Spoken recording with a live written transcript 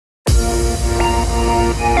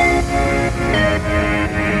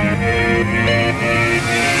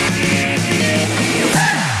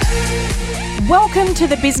Welcome to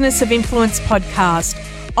the Business of Influence podcast.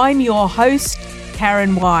 I'm your host,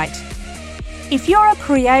 Karen White. If you're a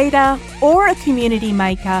creator or a community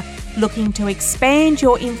maker looking to expand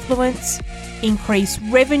your influence, increase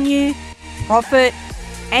revenue, profit,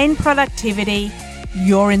 and productivity,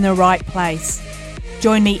 you're in the right place.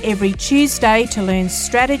 Join me every Tuesday to learn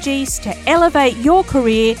strategies to elevate your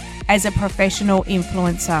career as a professional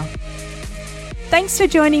influencer. Thanks for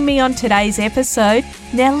joining me on today's episode.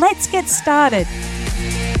 Now let's get started.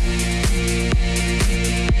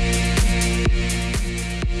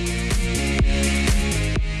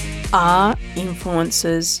 Are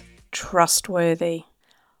influencers trustworthy?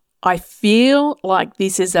 I feel like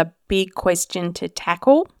this is a big question to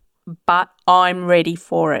tackle, but I'm ready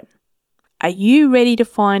for it. Are you ready to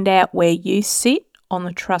find out where you sit on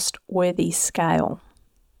the trustworthy scale?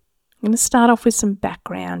 I'm going to start off with some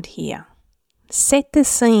background here. Set the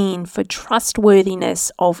scene for trustworthiness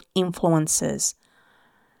of influencers.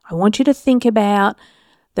 I want you to think about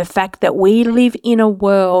the fact that we live in a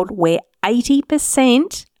world where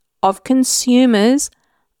 80% of consumers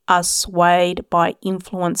are swayed by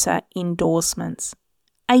influencer endorsements.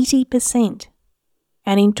 80%.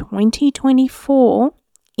 And in 2024,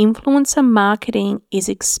 influencer marketing is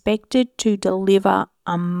expected to deliver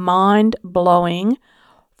a mind-blowing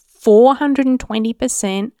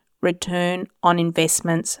 420% return on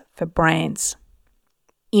investments for brands.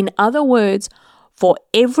 In other words, for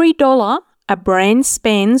every dollar a brand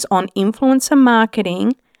spends on influencer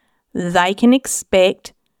marketing, they can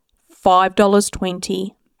expect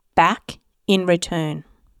 $5.20 back in return.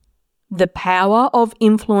 The power of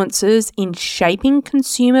influencers in shaping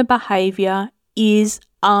consumer behaviour is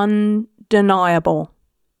undeniable.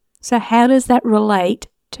 So how does that relate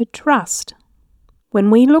to trust? When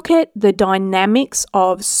we look at the dynamics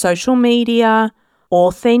of social media,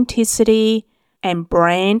 authenticity, and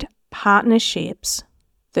brand partnerships,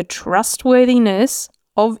 the trustworthiness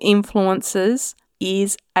of influencers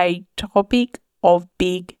is a topic of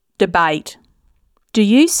big debate. Do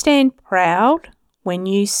you stand proud when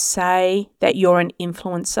you say that you're an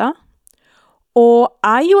influencer? Or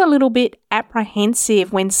are you a little bit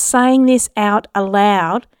apprehensive when saying this out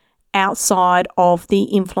aloud outside of the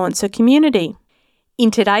influencer community? In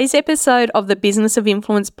today's episode of the Business of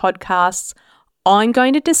Influence podcasts, I'm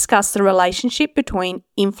going to discuss the relationship between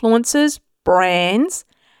influencers, brands,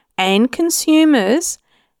 and consumers,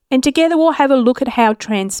 and together we'll have a look at how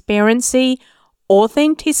transparency,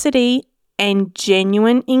 authenticity, and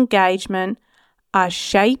genuine engagement are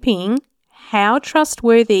shaping how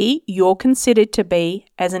trustworthy you're considered to be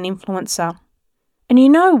as an influencer. And you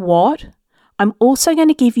know what? I'm also going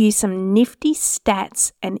to give you some nifty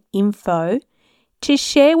stats and info to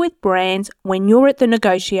share with brands when you're at the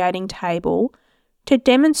negotiating table to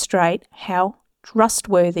demonstrate how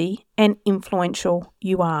trustworthy and influential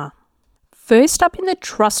you are. First up in the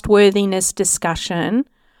trustworthiness discussion,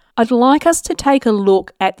 I'd like us to take a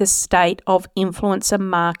look at the state of influencer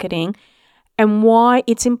marketing and why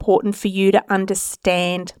it's important for you to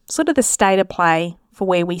understand sort of the state of play for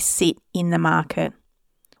where we sit in the market.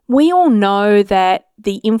 We all know that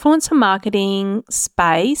the influencer marketing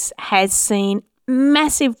space has seen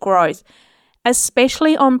massive growth,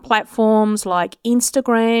 especially on platforms like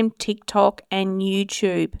Instagram, TikTok, and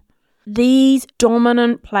YouTube. These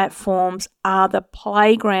dominant platforms are the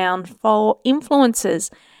playground for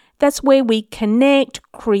influencers. That's where we connect,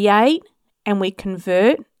 create, and we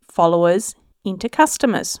convert followers into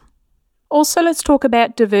customers. Also, let's talk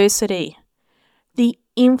about diversity. The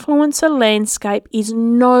influencer landscape is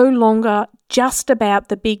no longer just about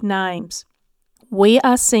the big names. We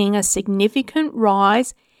are seeing a significant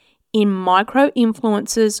rise in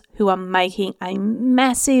micro-influencers who are making a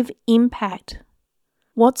massive impact.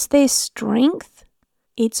 What's their strength?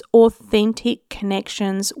 It's authentic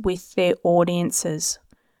connections with their audiences.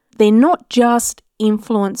 They're not just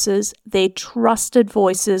influencers, they're trusted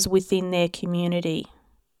voices within their community.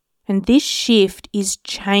 And this shift is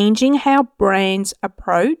changing how brands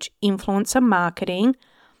approach influencer marketing,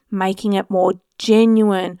 making it more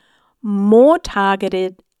genuine, more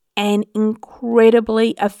targeted, and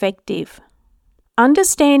incredibly effective.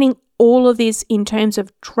 Understanding all of this in terms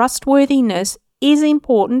of trustworthiness is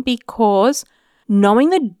important because knowing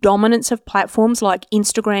the dominance of platforms like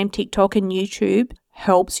Instagram, TikTok, and YouTube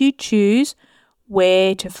helps you choose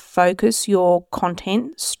where to focus your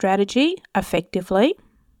content strategy effectively.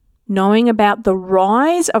 Knowing about the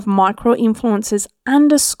rise of micro-influencers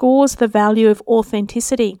underscores the value of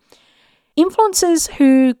authenticity. Influencers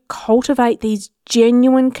who cultivate these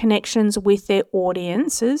genuine connections with their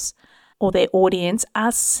audiences or their audience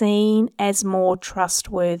are seen as more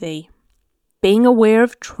trustworthy. Being aware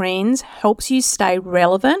of trends helps you stay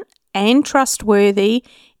relevant and trustworthy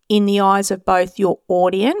in the eyes of both your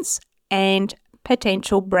audience and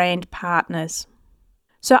potential brand partners.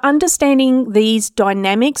 So understanding these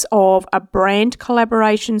dynamics of a brand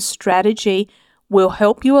collaboration strategy will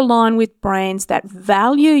help you align with brands that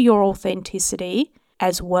value your authenticity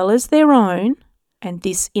as well as their own, and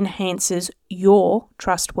this enhances your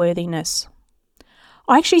trustworthiness.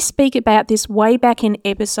 I actually speak about this way back in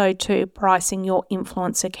episode 2, Pricing Your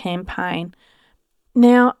Influencer Campaign.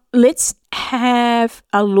 Now, let's have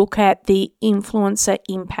a look at the influencer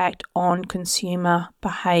impact on consumer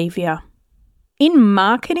behaviour. In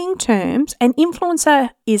marketing terms, an influencer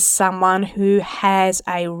is someone who has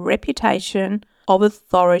a reputation of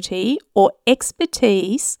authority or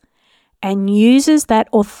expertise and uses that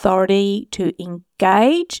authority to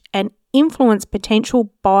engage and influence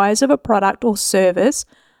potential buyers of a product or service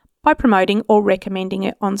by promoting or recommending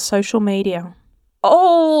it on social media.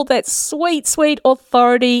 Oh, that sweet, sweet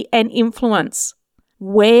authority and influence.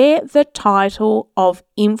 Wear the title of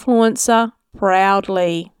influencer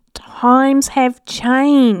proudly. Times have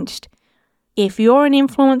changed. If you're an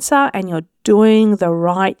influencer and you're doing the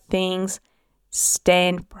right things,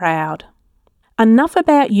 stand proud. Enough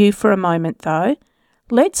about you for a moment though.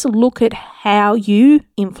 Let's look at how you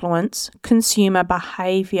influence consumer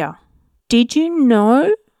behaviour. Did you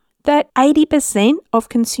know that 80% of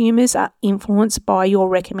consumers are influenced by your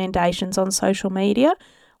recommendations on social media?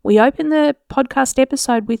 We opened the podcast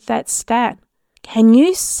episode with that stat. Can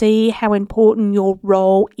you see how important your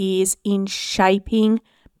role is in shaping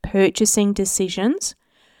purchasing decisions?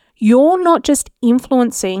 You're not just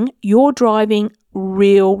influencing, you're driving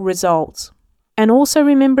real results. And also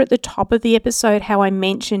remember at the top of the episode how I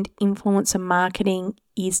mentioned influencer marketing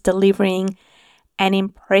is delivering an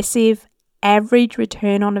impressive average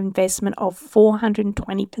return on investment of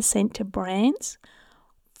 420% to brands.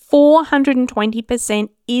 420%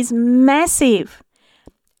 is massive.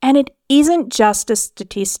 And it isn't just a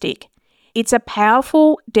statistic. It's a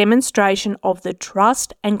powerful demonstration of the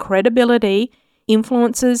trust and credibility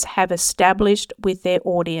influencers have established with their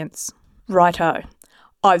audience. Righto.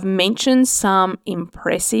 I've mentioned some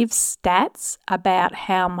impressive stats about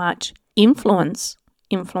how much influence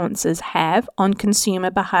influencers have on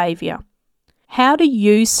consumer behaviour. How do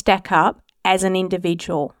you stack up as an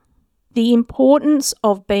individual? The importance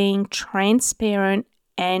of being transparent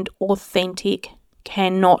and authentic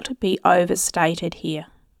cannot be overstated here.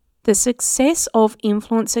 The success of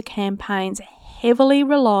influencer campaigns heavily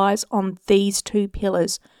relies on these two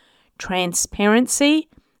pillars, transparency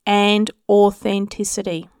and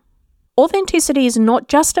authenticity. Authenticity is not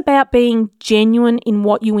just about being genuine in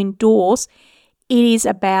what you endorse, it is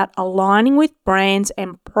about aligning with brands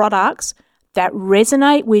and products that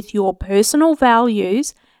resonate with your personal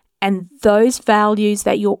values and those values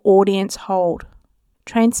that your audience hold.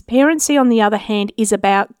 Transparency, on the other hand, is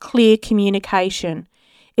about clear communication.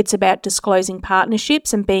 It's about disclosing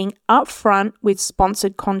partnerships and being upfront with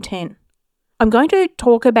sponsored content. I'm going to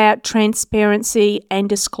talk about transparency and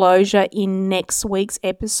disclosure in next week's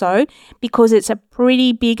episode because it's a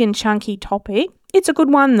pretty big and chunky topic. It's a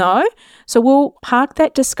good one though, so we'll park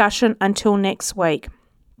that discussion until next week.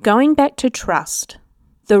 Going back to trust,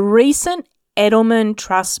 the recent Edelman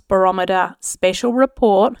Trust Barometer Special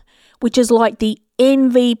Report, which is like the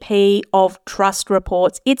MVP of trust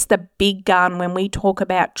reports. It's the big gun when we talk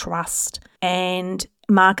about trust and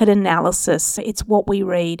market analysis. It's what we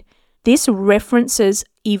read. This references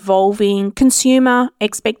evolving consumer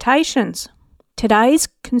expectations. Today's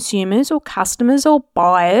consumers or customers or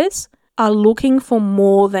buyers are looking for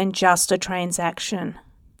more than just a transaction.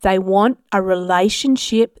 They want a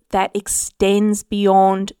relationship that extends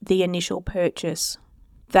beyond the initial purchase.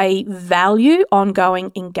 They value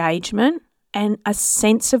ongoing engagement and a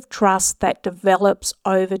sense of trust that develops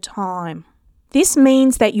over time. This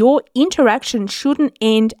means that your interaction shouldn't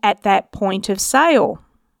end at that point of sale.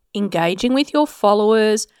 Engaging with your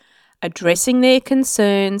followers, addressing their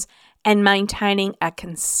concerns, and maintaining a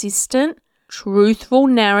consistent, truthful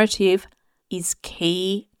narrative is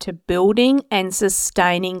key to building and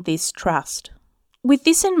sustaining this trust. With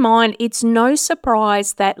this in mind, it's no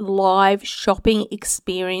surprise that live shopping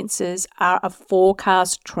experiences are a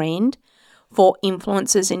forecast trend for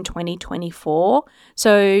influencers in 2024.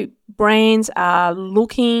 So brands are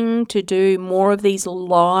looking to do more of these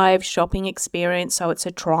live shopping experiences. So it's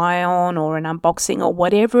a try on or an unboxing or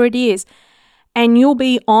whatever it is. And you'll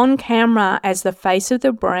be on camera as the face of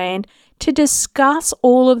the brand to discuss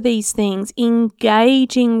all of these things,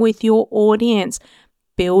 engaging with your audience,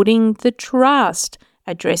 building the trust,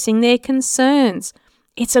 addressing their concerns.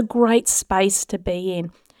 It's a great space to be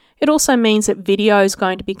in. It also means that video is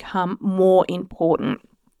going to become more important.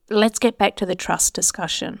 Let's get back to the trust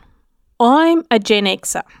discussion. I'm a Gen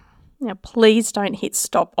Xer. Now, please don't hit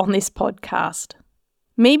stop on this podcast.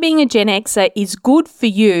 Me being a Gen Xer is good for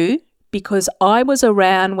you because I was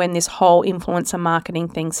around when this whole influencer marketing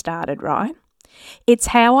thing started, right? It's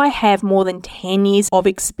how I have more than 10 years of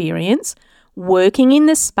experience working in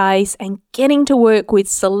the space and getting to work with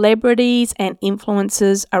celebrities and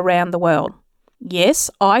influencers around the world. Yes,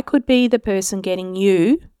 I could be the person getting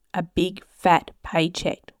you a big fat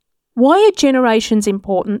paycheck. Why are generations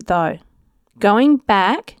important though? Going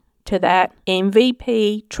back to that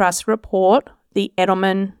MVP trust report, the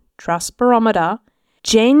Edelman Trust Barometer,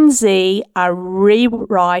 Gen Z are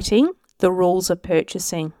rewriting the rules of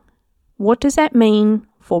purchasing. What does that mean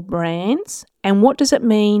for brands? And what does it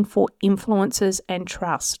mean for influencers and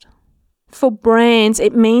trust? For brands,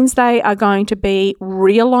 it means they are going to be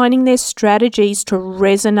realigning their strategies to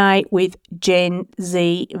resonate with Gen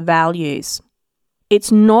Z values.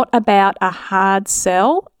 It's not about a hard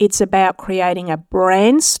sell. It's about creating a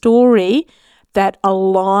brand story that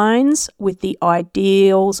aligns with the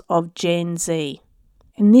ideals of Gen Z.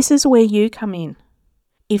 And this is where you come in.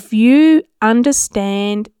 If you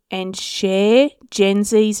understand and share Gen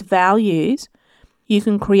Z's values, you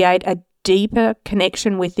can create a deeper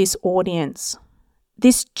connection with this audience.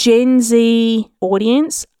 This Gen Z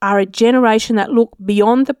audience are a generation that look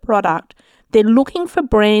beyond the product. They're looking for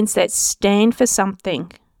brands that stand for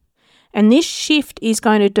something. And this shift is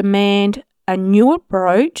going to demand a new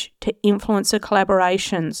approach to influencer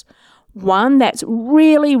collaborations, one that's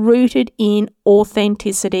really rooted in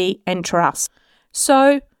authenticity and trust.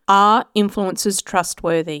 So, are influencers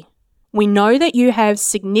trustworthy? We know that you have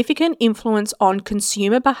significant influence on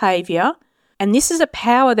consumer behaviour, and this is a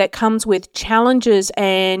power that comes with challenges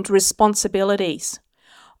and responsibilities.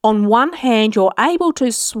 On one hand, you're able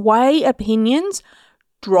to sway opinions,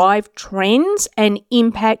 drive trends, and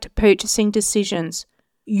impact purchasing decisions.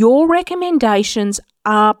 Your recommendations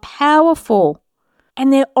are powerful,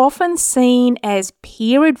 and they're often seen as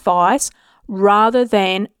peer advice rather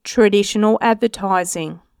than traditional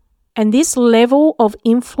advertising. And this level of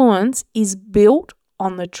influence is built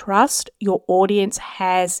on the trust your audience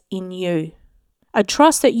has in you. A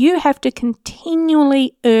trust that you have to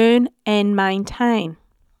continually earn and maintain.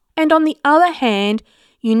 And on the other hand,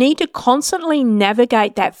 you need to constantly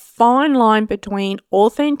navigate that fine line between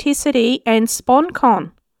authenticity and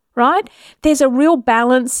sponcon, right? There's a real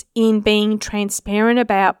balance in being transparent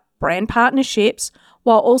about brand partnerships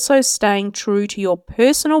while also staying true to your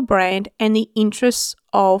personal brand and the interests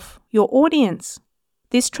of your audience.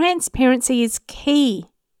 This transparency is key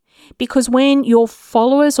because when your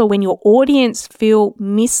followers or when your audience feel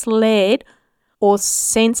misled or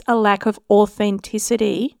sense a lack of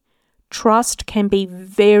authenticity, trust can be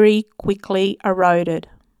very quickly eroded.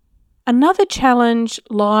 Another challenge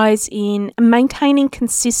lies in maintaining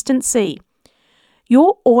consistency.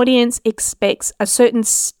 Your audience expects a certain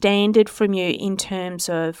standard from you in terms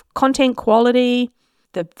of content quality,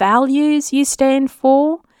 the values you stand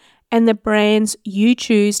for, and the brands you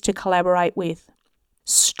choose to collaborate with.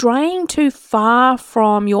 Straying too far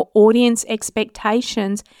from your audience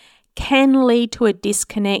expectations can lead to a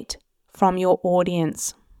disconnect from your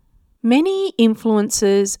audience. Many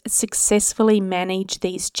influencers successfully manage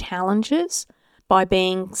these challenges by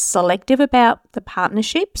being selective about the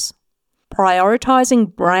partnerships,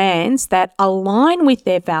 prioritizing brands that align with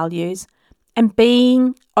their values, and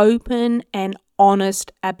being open and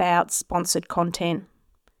honest about sponsored content.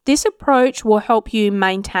 This approach will help you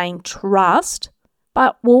maintain trust,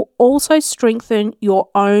 but will also strengthen your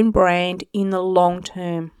own brand in the long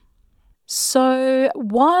term. So,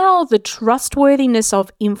 while the trustworthiness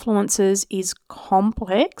of influencers is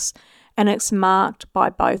complex and it's marked by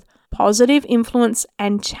both positive influence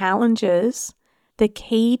and challenges, the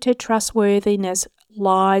key to trustworthiness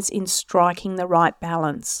lies in striking the right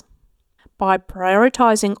balance. By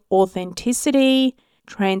prioritizing authenticity,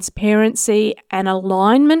 transparency, and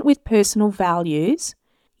alignment with personal values,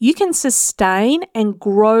 you can sustain and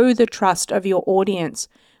grow the trust of your audience,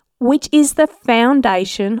 which is the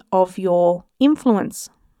foundation of your influence.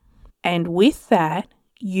 And with that,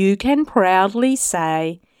 you can proudly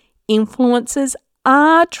say, influencers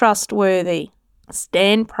are trustworthy.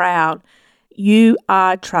 Stand proud. You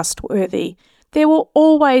are trustworthy. There will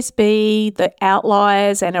always be the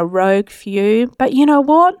outliers and a rogue few, but you know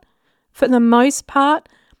what? For the most part,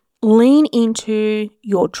 lean into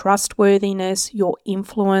your trustworthiness, your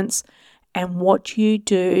influence, and what you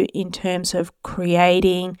do in terms of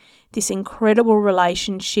creating this incredible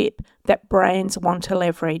relationship that brands want to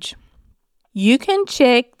leverage. You can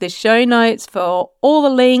check the show notes for all the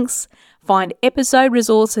links, find episode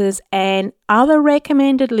resources and other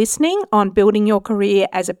recommended listening on building your career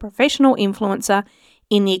as a professional influencer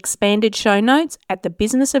in the expanded show notes at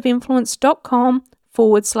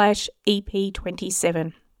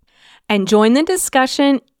thebusinessofinfluence.com/EP27. And join the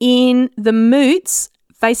discussion in the Moots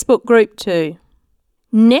Facebook group too.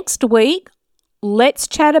 Next week, let's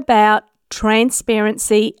chat about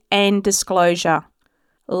transparency and disclosure.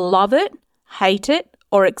 Love it, hate it,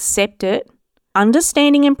 or accept it,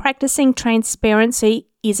 understanding and practicing transparency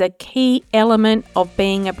is a key element of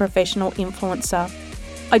being a professional influencer.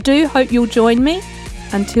 I do hope you'll join me.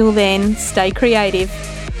 Until then, stay creative.